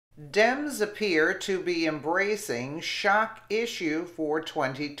Dems appear to be embracing shock issue for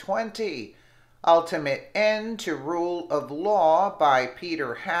 2020. Ultimate End to Rule of Law by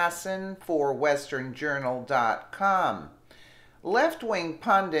Peter Hassan for westernjournal.com. Left-wing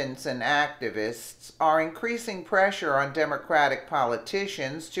pundits and activists are increasing pressure on Democratic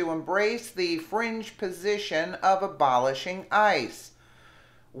politicians to embrace the fringe position of abolishing ICE.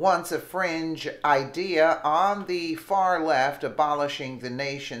 Once a fringe idea on the far left, abolishing the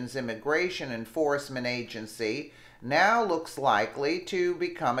nation's immigration enforcement agency now looks likely to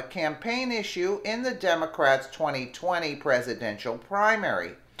become a campaign issue in the Democrats' 2020 presidential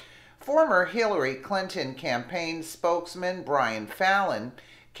primary. Former Hillary Clinton campaign spokesman Brian Fallon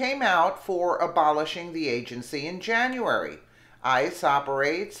came out for abolishing the agency in January. ICE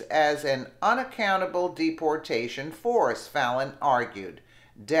operates as an unaccountable deportation force, Fallon argued.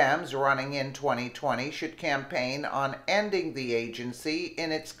 Dems running in 2020 should campaign on ending the agency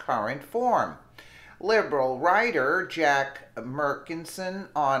in its current form. Liberal writer Jack Merkinson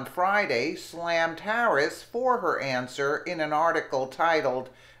on Friday slammed Harris for her answer in an article titled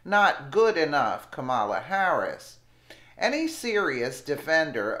 "Not Good Enough, Kamala Harris." Any serious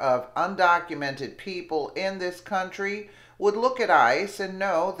defender of undocumented people in this country would look at ICE and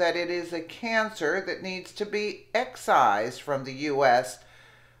know that it is a cancer that needs to be excised from the U.S.,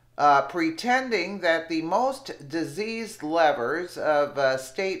 pretending that the most diseased levers of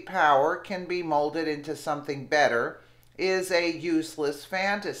state power can be molded into something better is a useless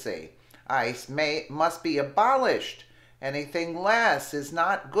fantasy. ICE must be abolished. Anything less is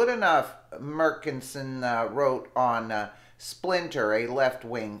not good enough, Merkinson wrote on Splinter, a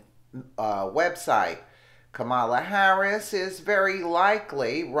left-wing website. Kamala Harris is very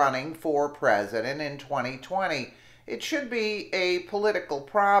likely running for president in 2020. It should be a political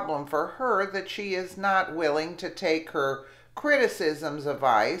problem for her that she is not willing to take her criticisms of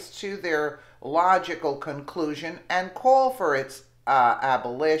ICE to their logical conclusion and call for its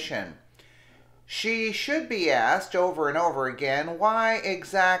abolition. She should be asked over and over again why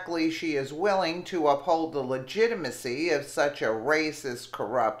exactly she is willing to uphold the legitimacy of such a racist,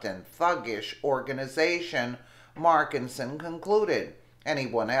 corrupt, and thuggish organization, Markinson concluded.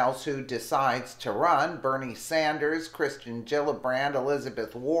 Anyone else who decides to run, Bernie Sanders, Christian Gillibrand,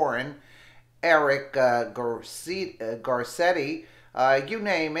 Elizabeth Warren, Eric Garcetti, you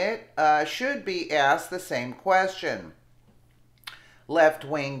name it, should be asked the same question.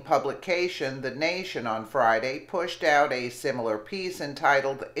 Left-wing publication The Nation on Friday pushed out a similar piece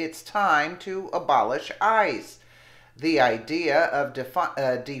entitled "It's Time to Abolish ICE." The idea of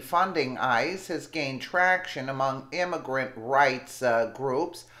defunding ICE has gained traction among immigrant rights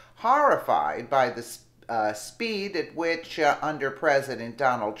groups, horrified by the speed at which, under President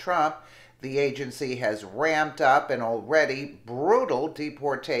Donald Trump, the agency has ramped up an already brutal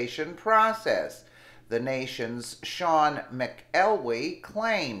deportation process. The Nation's Sean McElwee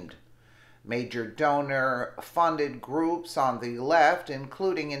claimed. Major donor-funded groups on the left,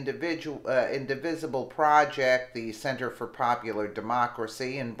 including Indivisible Project, the Center for Popular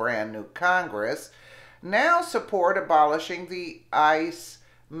Democracy, and Brand New Congress, now support abolishing the ICE.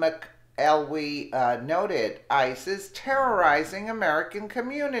 McElwee noted, ICE is terrorizing American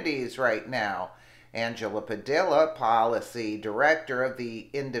communities right now. Angela Padilla, policy director of the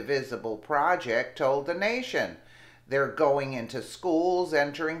Indivisible Project, told The Nation. They're going into schools,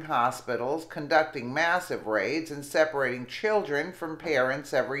 entering hospitals, conducting massive raids, and separating children from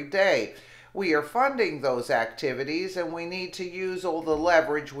parents every day. We are funding those activities, and we need to use all the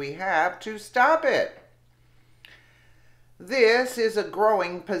leverage we have to stop it. This is a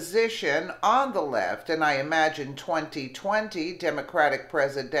growing position on the left, and I imagine 2020 Democratic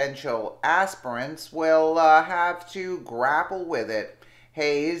presidential aspirants will have to grapple with it.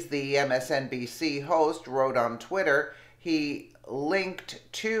 Hayes, the MSNBC host, wrote on Twitter. He linked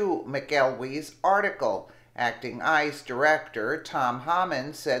to McElwee's article. Acting ICE Director Tom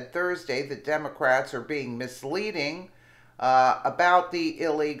Hammond said Thursday that Democrats are being misleading about the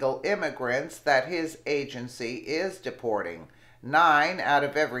illegal immigrants that his agency is deporting. 9 out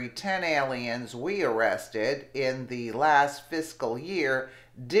of every 10 aliens we arrested in the last fiscal year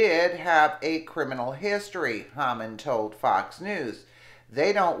did have a criminal history, Hammond told Fox News.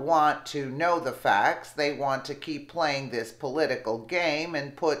 They don't want to know the facts. They want to keep playing this political game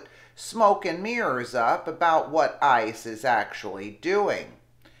and put smoke and mirrors up about what ICE is actually doing.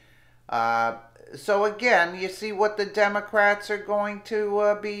 So again, you see what the Democrats are going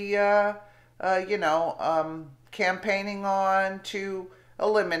to be, campaigning on to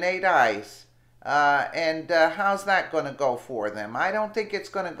eliminate ICE. And how's that going to go for them? I don't think it's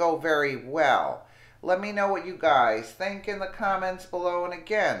going to go very well. Let me know what you guys think in the comments below, and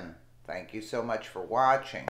again, thank you so much for watching.